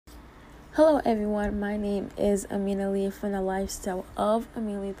Hello, everyone. My name is Amina Lee from the Lifestyle of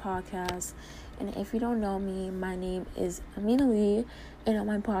Amina Lee podcast. And if you don't know me, my name is Amina Lee. And on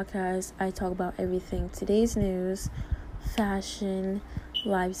my podcast, I talk about everything today's news, fashion,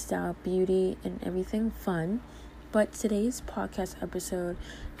 lifestyle, beauty, and everything fun. But today's podcast episode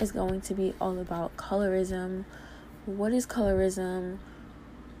is going to be all about colorism. What is colorism?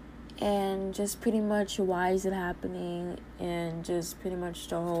 And just pretty much why is it happening? And just pretty much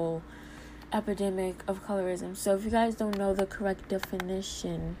the whole epidemic of colorism. So if you guys don't know the correct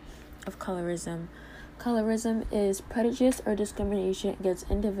definition of colorism is prejudice or discrimination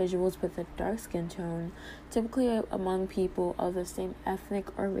against individuals with a dark skin tone, typically among people of the same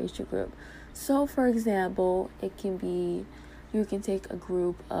ethnic or racial group. So for example, it can be, you can take a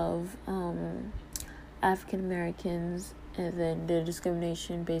group of African Americans and then the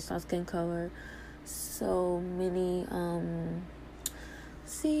discrimination based on skin color. So many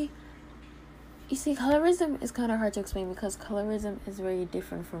You see, colorism is kind of hard to explain because colorism is very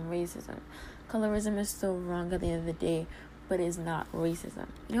different from racism. Colorism is still wrong at the end of the day, but it's not racism.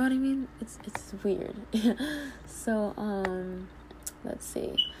 You know what I mean? It's weird. So, let's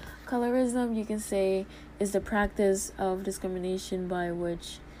see. Colorism, you can say, is the practice of discrimination by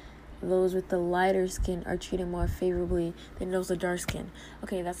which those with the lighter skin are treated more favorably than those with dark skin.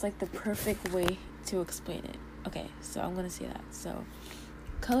 Okay, that's like the perfect way to explain it. Okay, so I'm going to say that. So,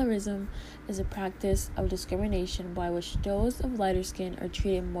 colorism is a practice of discrimination by which those of lighter skin are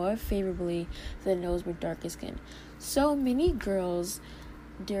treated more favorably than those with darker skin. So many girls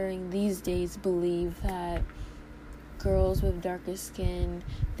during these days believe that girls with darker skin,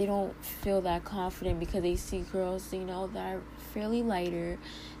 they don't feel that confident because they see girls, that are fairly lighter,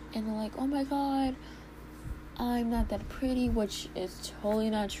 and they're like, oh my god, I'm not that pretty, which is totally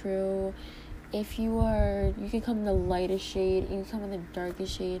not true. If you can come in the lightest shade, you can come in the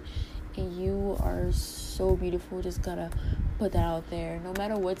darkest shade, and you are so beautiful. Just gotta put that out there. No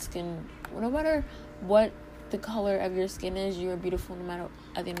matter what the color of your skin is, you are beautiful no matter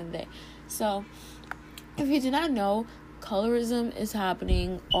at the end of the day. So, if you do not know, colorism is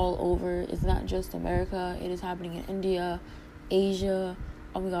happening all over. It's not just America. It is happening in India, Asia.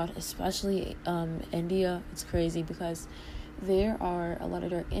 Oh my god, especially India. It's crazy because there are a lot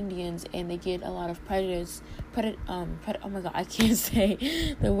of dark Indians and they get a lot of prejudice. Oh my god, I can't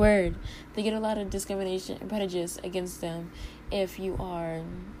say the word. They get a lot of discrimination and prejudice against them if you are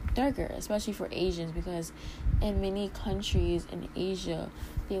darker, especially for Asians, because in many countries in Asia,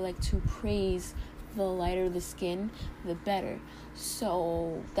 they like to praise the lighter the skin, the better.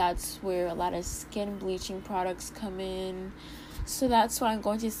 So that's where a lot of skin bleaching products come in. So that's what I'm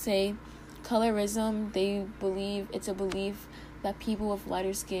going to say. Colorism, it's a belief that people with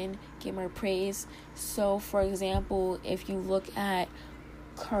lighter skin get more praise. So, for example, if you look at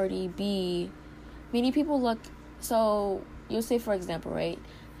Cardi B, many people so you'll say, for example, right,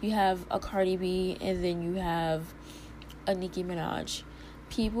 you have a Cardi B and then you have a Nicki Minaj.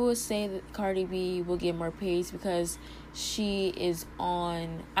 People will say that Cardi B will get more praise because she is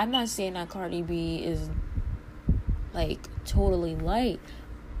on, I'm not saying that Cardi B is like totally light,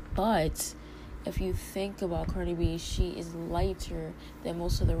 but if you think about Cardi B, she is lighter than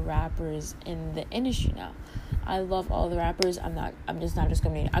most of the rappers in the industry now. I love all the rappers. I'm just not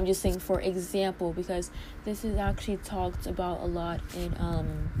discriminating. I'm just saying, for example, because this is actually talked about a lot in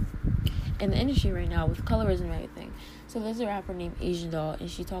the industry right now with colorism and everything. So there's a rapper named Asian Doll, and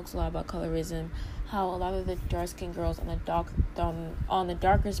she talks a lot about colorism, how a lot of the dark skinned girls on the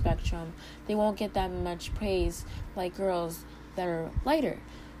darker spectrum, they won't get that much praise like girls that are lighter.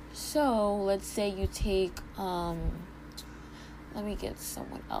 So let's say you take let me get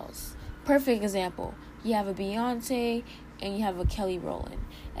someone else. Perfect example. You have a Beyonce and you have a Kelly Rowland.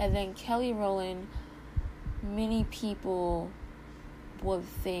 And then Kelly Rowland, many people would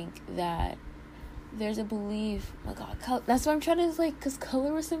think that there's a belief, oh my god, that's what I'm trying to because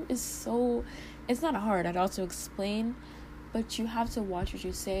colorism is it's not hard at all to explain, but you have to watch what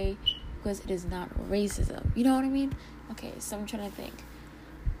you say because it is not racism. You know what I mean? Okay, so I'm trying to think.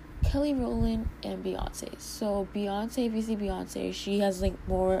 Kelly Rowland and Beyonce. So Beyonce, if you see Beyonce, she has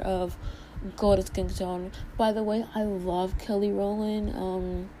more of golden skin tone. By the way, I love Kelly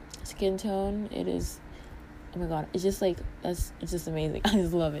Rowland skin tone. It is, oh my god, it's just it's just amazing. I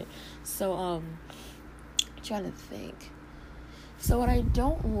just love it. So I'm trying to think. So what I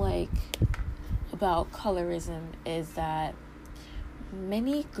don't like about colorism is that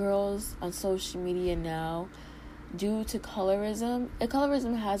many girls on social media now, due to colorism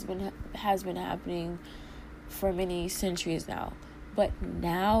has been happening for many centuries now, but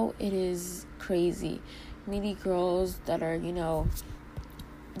now it is crazy. Many girls that are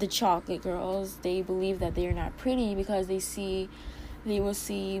the chocolate girls, they believe that they are not pretty because they will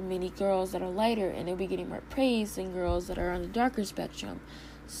see many girls that are lighter and they'll be getting more praise than girls that are on the darker spectrum.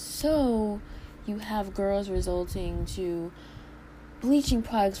 So you have girls resorting to bleaching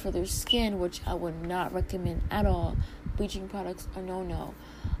products for their skin, which I would not recommend at all. Bleaching products are no.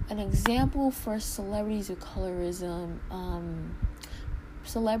 An example for celebrities with colorism,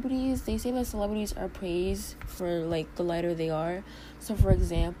 they say that celebrities are praised for like the lighter they are. So for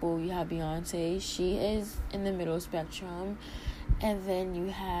example, you have Beyonce. She is in the middle spectrum. And then you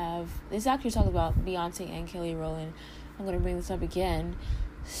have, this actually talks about Beyonce and Kelly Rowland. I'm going to bring this up again.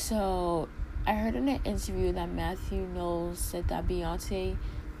 So I heard in an interview that Matthew Knowles said that Beyonce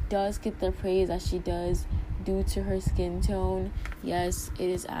does get the praise that she does due to her skin tone. Yes, it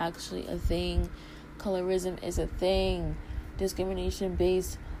is actually a thing. Colorism is a thing. Discrimination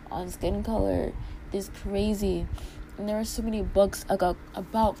based on skin color is crazy. And there are so many books about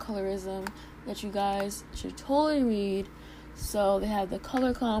colorism that you guys should totally read. So they have The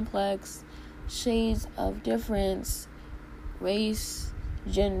Color Complex, Shades of Difference, Race,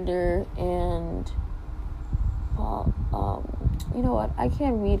 Gender, and you know what? I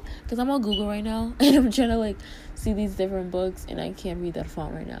can't read because I'm on Google right now and I'm trying to like see these different books and I can't read that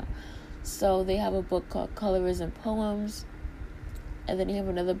font right now. So they have a book called Colorism Poems, and then you have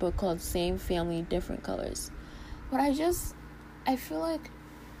another book called Same Family, Different Colors. But I feel like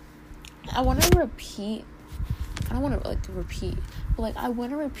I want to repeat. I don't want to repeat, but I want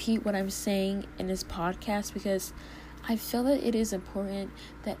to repeat what I'm saying in this podcast because I feel that it is important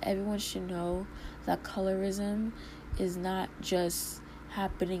that everyone should know that colorism is not just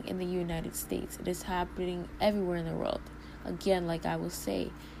happening in the United States. It is happening everywhere in the world. Again, like I will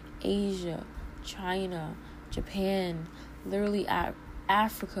say, Asia, China, Japan, literally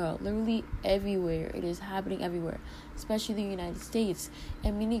Africa, literally everywhere. It is happening everywhere, especially the United States.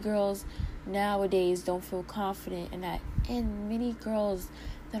 And many girls nowadays don't feel confident in that. And many girls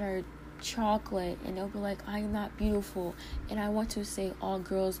that are chocolate and they'll be like, I'm not beautiful. And I want to say, all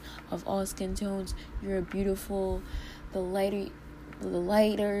girls of all skin tones, you're beautiful. The lighter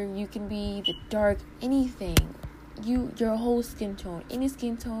you can be, the dark, anything, your whole skin tone, any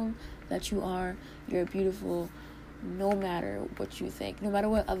skin tone that you are, you're beautiful, no matter what you think, no matter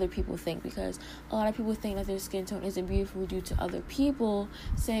what other people think. Because a lot of people think that their skin tone isn't beautiful due to other people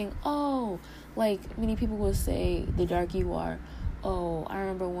saying, oh, like many people will say the darker you are. Oh, I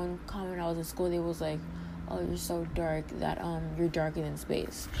remember one comment I was in school, they was like, oh, you're so dark that you're darker than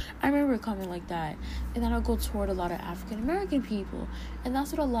space. I remember a comment like that. And then I'll go toward a lot of African American people. And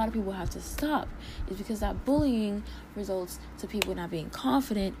that's what a lot of people have to stop, is because that bullying results to people not being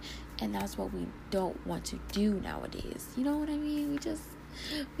confident, and that's what we don't want to do nowadays. You know what I mean?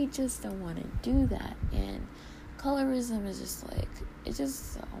 We just don't want to do that. And colorism is just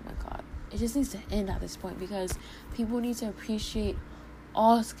oh my God. It just needs to end at this point, because people need to appreciate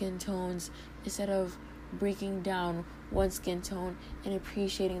all skin tones instead of breaking down one skin tone and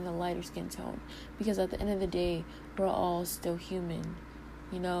appreciating the lighter skin tone. Because at the end of the day, we're all still human.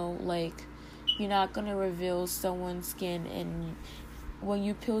 You know, you're not going to reveal someone's skin, and when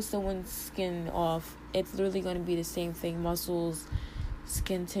you peel someone's skin off, it's literally going to be the same thing: muscles,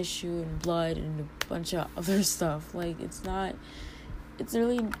 skin tissue, and blood, and a bunch of other stuff. It's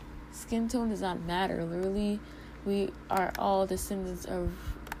really, skin tone does not matter. Literally, we are all descendants of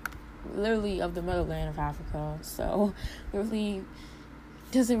the motherland of Africa. So literally,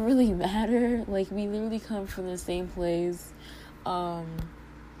 doesn't really matter. We literally come from the same place.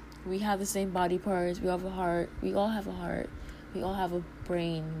 We have the same body parts. We all have a heart. We all have a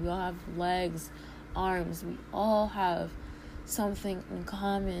brain. We all have legs, arms. We all have something in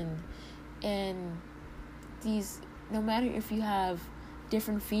common. And no matter if you have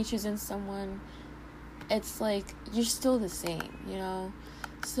different features in someone, it's you're still the same, you know?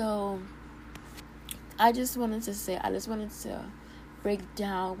 So I just wanted to break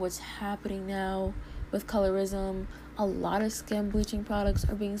down what's happening now with colorism. A lot of skin bleaching products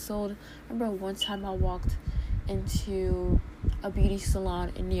are being sold. I remember one time I walked into a beauty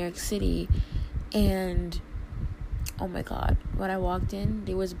salon in New York City, and oh my God, when I walked in,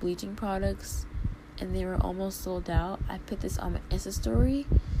 there was bleaching products and they were almost sold out. I put this on my Insta story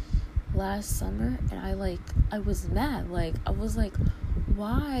last summer, and I was mad. I was like,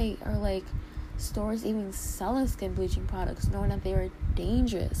 why are stores even selling skin bleaching products knowing that they are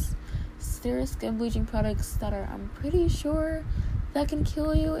dangerous? There are skin bleaching products that are, I'm pretty sure, that can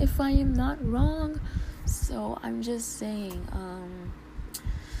kill you, if I am not wrong. So I'm just saying,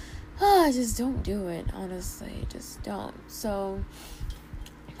 just don't do it, honestly. Just don't. So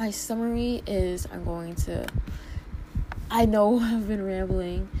my summary is, I'm going to I know I've been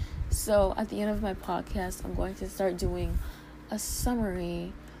rambling. So at the end of my podcast, I'm going to start doing a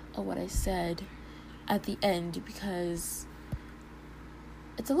summary of what I said at the end, because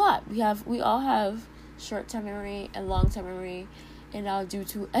it's a lot. We all have short-term memory and long-term memory, and now due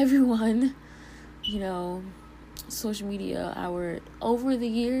to everyone, social media, over the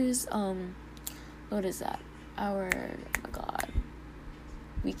years, what is that? Oh my God,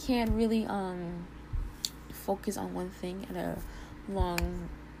 we can't really focus on one thing at a long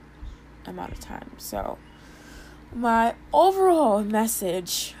amount of time. So my overall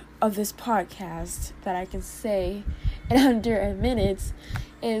message of this podcast that I can say in under a minute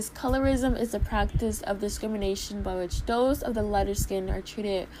is colorism is the practice of discrimination by which those of the lighter skin are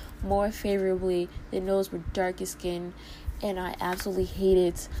treated more favorably than those with darker skin, and I absolutely hate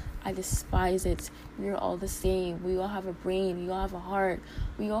it. I despise it. We are all the same. We all have a brain. We all have a heart.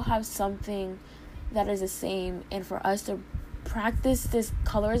 We all have something that is the same, and for us to practice this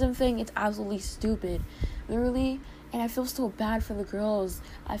colorism thing, it's absolutely stupid, literally. And I feel so bad for the girls.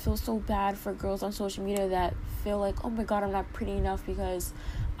 I feel so bad for girls on social media that feel like, oh my God, I'm not pretty enough because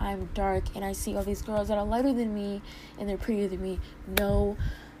I'm dark, and I see all these girls that are lighter than me and they're prettier than me. No,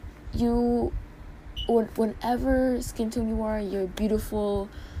 whatever skin tone you are, you're beautiful.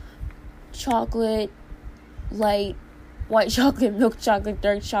 Chocolate, light, white chocolate, milk chocolate,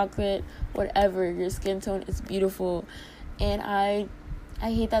 dark chocolate, whatever, your skin tone is beautiful. And I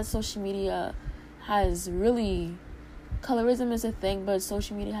hate that social media has really, colorism is a thing, but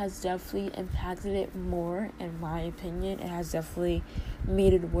social media has definitely impacted it more, in my opinion. It has definitely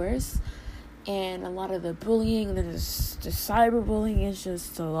made it worse. And a lot of the bullying, the cyberbullying is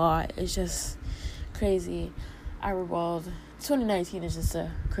just a lot. It's just crazy. Our world, 2019 is just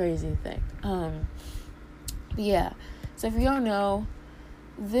a crazy thing. Yeah. So if you don't know,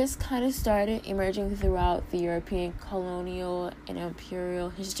 this kind of started emerging throughout the European colonial and imperial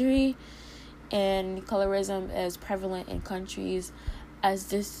history, and colorism is prevalent in countries as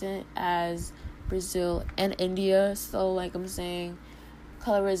distant as Brazil and India. So like I'm saying,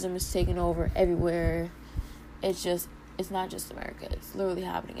 colorism is taking over everywhere. It's not just America. It's literally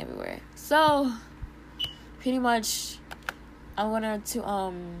happening everywhere. So pretty much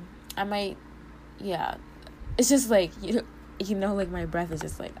it's just like, like my breath is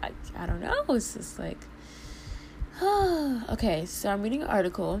just like, I don't know, it's just like, okay, so I'm reading an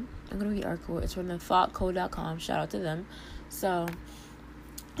article. I'm going to read an article. It's from the thoughtcode.com. Shout out to them. So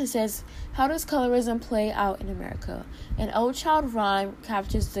it says, how does colorism play out in America? An old child rhyme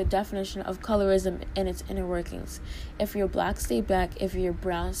captures the definition of colorism and its inner workings. If you're black, stay back. If you're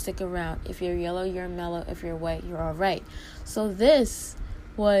brown, stick around. If you're yellow, you're mellow. If you're white, you're all right. So this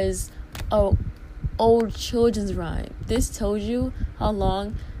was a old children's rhyme. This tells you how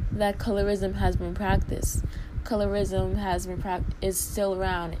long that colorism has been practiced. Colorism is still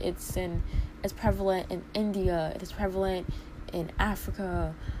around. It's prevalent in India. It is prevalent in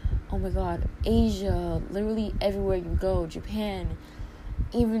Africa. Oh my God, Asia, literally everywhere you go, Japan,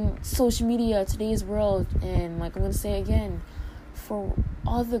 even social media, today's world. And like I'm gonna say again, for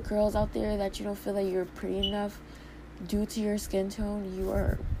all the girls out there that you don't feel that you're pretty enough due to your skin tone, you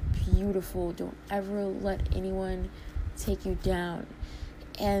are beautiful. Don't ever let anyone take you down.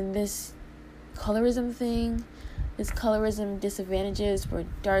 And this colorism disadvantages for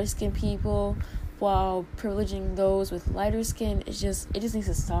dark skinned people while privileging those with lighter skin. It just needs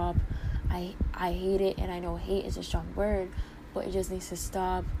to stop. I hate it, and I know hate is a strong word, but it just needs to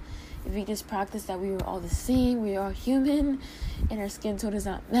stop. If we just practice that we were all the same, we are all human, and our skin tone does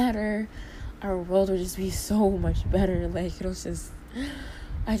not matter, our world would just be so much better. Like,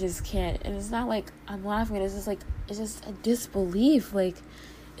 I just can't. And it's not like I'm laughing, it's just a disbelief. Like,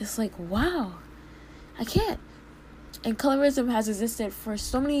 it's like, wow, I can't. And colorism has existed for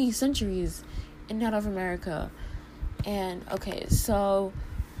so many centuries in and out of America. And okay, so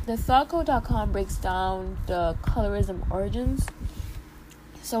the thoughtcode.com breaks down the colorism origins.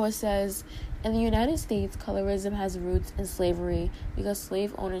 So it says, in the United States, colorism has roots in slavery because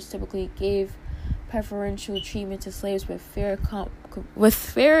slave owners typically gave preferential treatment to slaves with fairer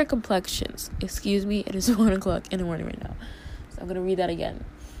complexions. Excuse me, it is 1:00 in the morning right now. So I'm going to read that again.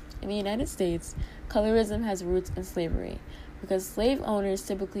 In the United States, colorism has roots in slavery because slave owners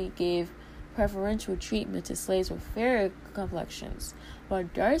typically gave preferential treatment to slaves with fairer complexions, while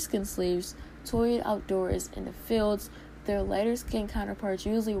dark-skinned slaves toiled outdoors in the fields. Their lighter-skinned counterparts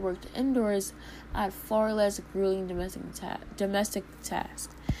usually worked indoors at far less grueling domestic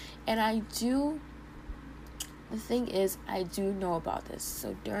tasks. And I do know about this.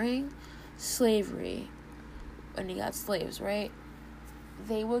 So during slavery, when you got slaves, right,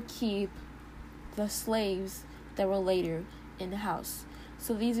 they would keep the slaves that were later in the house.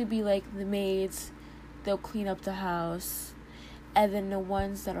 So these would be like the maids, they'll clean up the house. And then the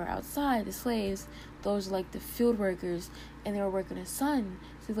ones that are outside, the slaves, those are like the field workers, and they were working in the sun.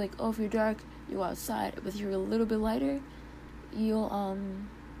 So it's like, oh, if you're dark, you go outside. But if you're a little bit lighter, you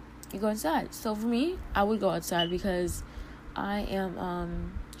go inside. So for me, I would go outside because I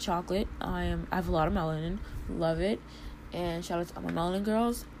am chocolate. I have a lot of melanin, love it, and shout out to all my melanin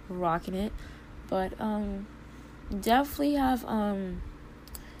girls, rocking it. But definitely have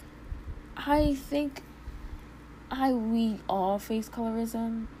I think we all face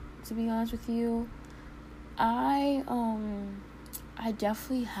colorism, to be honest with you. I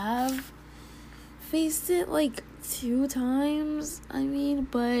definitely have faced it like 2 times,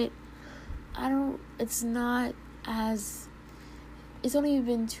 but it's only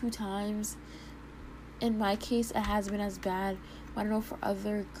been 2 times. In my case, it has been as bad, but I know for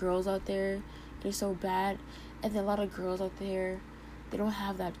other girls out there, they're so bad, and then a lot of girls out there, they don't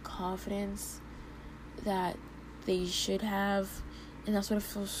have that confidence that they should have, and that's what I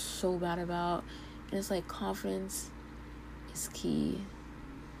feel so bad about. And it's like, confidence is key.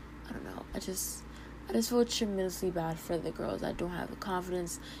 I don't know, I just feel tremendously bad for the girls that don't have the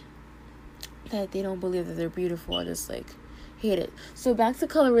confidence, that they don't believe that they're beautiful. I just like hate it. So back to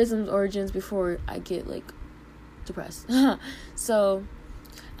colorism's origins before I get like depressed. So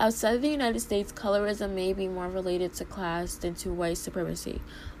outside of the United States, colorism may be more related to class than to white supremacy.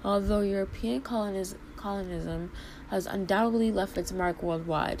 Although European colonism has undoubtedly left its mark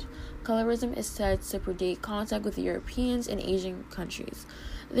worldwide, colorism is said to predate contact with Europeans and Asian countries.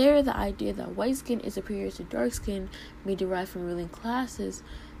 There, the idea that white skin is superior to dark skin may derive from ruling classes,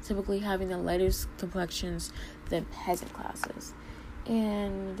 typically having the lighter complexions than peasant classes.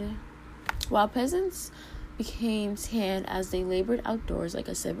 And while peasants became tan as they labored outdoors, like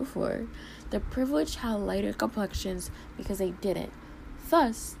I said before, the privileged had lighter complexions because they didn't.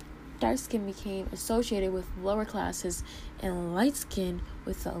 Thus, dark skin became associated with lower classes and light skin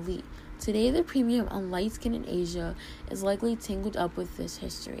with the elite. Today, the premium on light skin in Asia is likely tangled up with this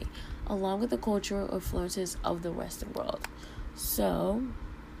history, along with the cultural influences of the Western world. So,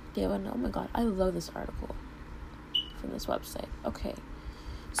 oh my god, I love this article from this website. Okay,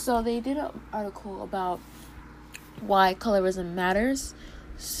 so they did an article about why colorism matters.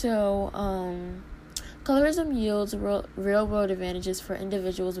 So, colorism yields real-world advantages for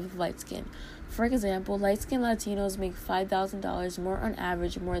individuals with light skin. For example, light-skinned Latinos make $5,000 more on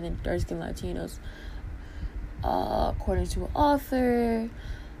average more than dark-skinned Latinos, according to an author.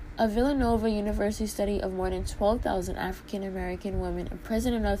 A Villanova University study of more than 12,000 African-American women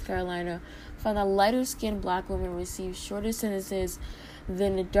imprisoned in North Carolina found that lighter-skinned black women receive shorter sentences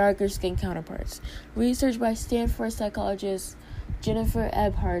than the darker-skinned counterparts. Research by Stanford psychologist Jennifer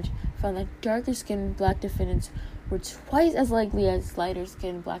Ebhart found that darker-skinned black defendants were twice as likely as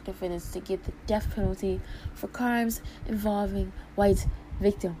lighter-skinned black defendants to get the death penalty for crimes involving white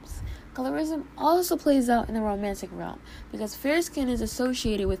victims. Colorism also plays out in the romantic realm because fair skin is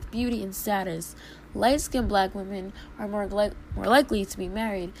associated with beauty and status. Light-skinned black women are more likely to be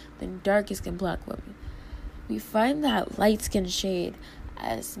married than darker-skinned black women. We find that light skin shade,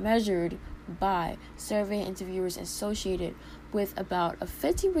 as measured by survey interviewers, associated with about a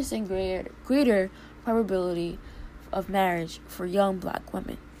 15% greater probability of marriage for young black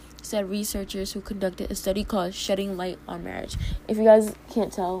women, said researchers who conducted a study called Shedding Light on Marriage. If you guys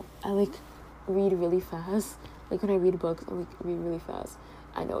can't tell, I read really fast. When I read books, I read really fast.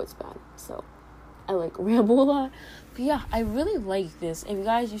 I know it's bad, so I ramble a lot. But yeah, I really like this. And you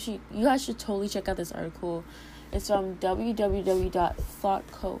guys should totally check out this article. It's from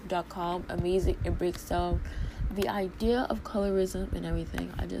www.thoughtco.com. Amazing. It breaks down the idea of colorism and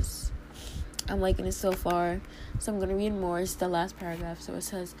everything. I'm liking it so far. So I'm going to read more. It's the last paragraph. So it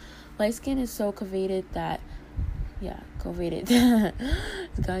says, light skin is so coveted. Guys,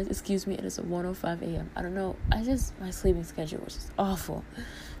 excuse me. It is 1:05 a.m. I don't know. My sleeping schedule was just awful.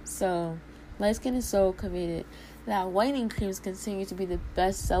 So, light skin is so coveted that whitening creams continue to be the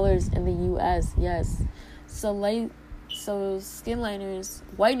best sellers in the U.S. Yes. So skin liners,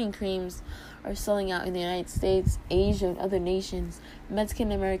 whitening creams are selling out in the United States, Asia, and other nations.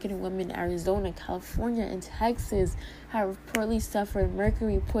 Mexican American women in Arizona, California, and Texas have reportedly suffered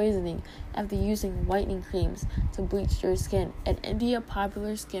mercury poisoning after using whitening creams to bleach their skin. In India,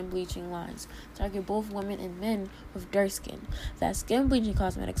 popular skin bleaching lines target both women and men with dark skin. That skin bleaching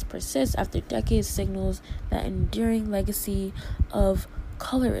cosmetics persist after decades signals that enduring legacy of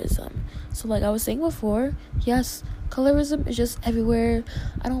colorism. So like I was saying before, yes, colorism is just everywhere.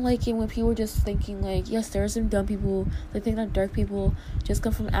 I don't like it when people are just thinking yes, there are some dumb people. They think that dark people just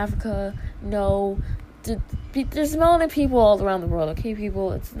come from Africa. No, there's melanin people all around the world, okay,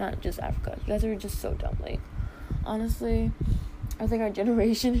 people? It's not just Africa. You guys are just so dumb. Like, honestly, I think our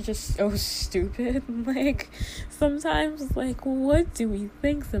generation is just so stupid. Like, sometimes, like, what do we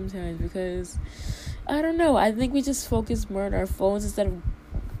think sometimes? Because, I don't know. I think we just focus more on our phones instead of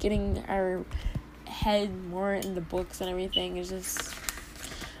getting our head more in the books and everything. It's just,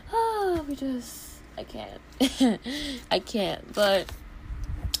 I can't. I can't. But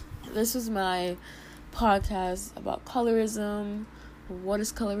this was my podcast about colorism. What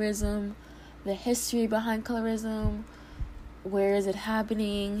is colorism? The history behind colorism. Where is it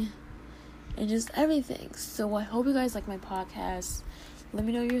happening? And just everything. So I hope you guys like my podcast. Let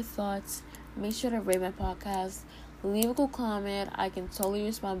me know your thoughts. Make sure to rate my podcast. Leave a cool comment. I can totally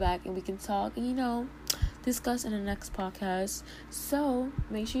respond back and we can talk and, discuss in the next podcast. So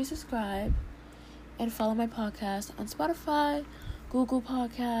make sure you subscribe and follow my podcast on Spotify, Google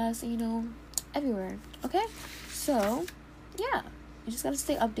Podcasts, everywhere. Okay? So, yeah. You just gotta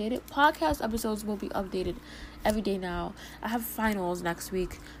stay updated. Podcast episodes will be updated every day now. I have finals next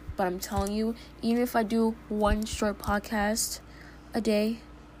week, but I'm telling you, even if I do one short podcast a day,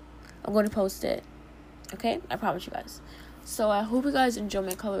 I'm going to post it. Okay? I promise you guys. So I hope you guys enjoy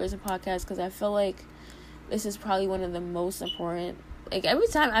my colorism podcast, because I feel like this is probably one of the most important. Like, every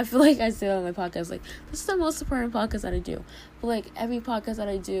time I feel like I say it on my podcast, like, this is the most important podcast that I do. But, like, every podcast that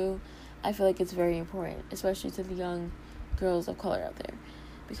I do, I feel like it's very important, especially to the young girls of color out there,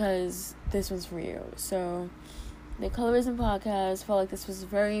 because this one's for you. So the colorism podcast felt like this was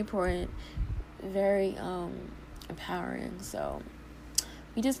very important, very empowering. So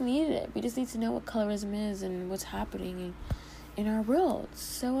we just needed it. We just need to know what colorism is and what's happening in our world.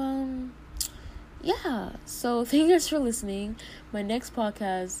 So yeah, so thank you guys for listening. My next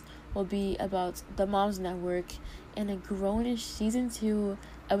podcast will be about the Moms Network and a Grown-ish season 2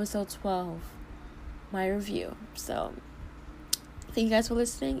 episode 12, my review. So thank you guys for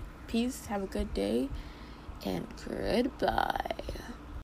listening. Peace. Have a good day. And goodbye.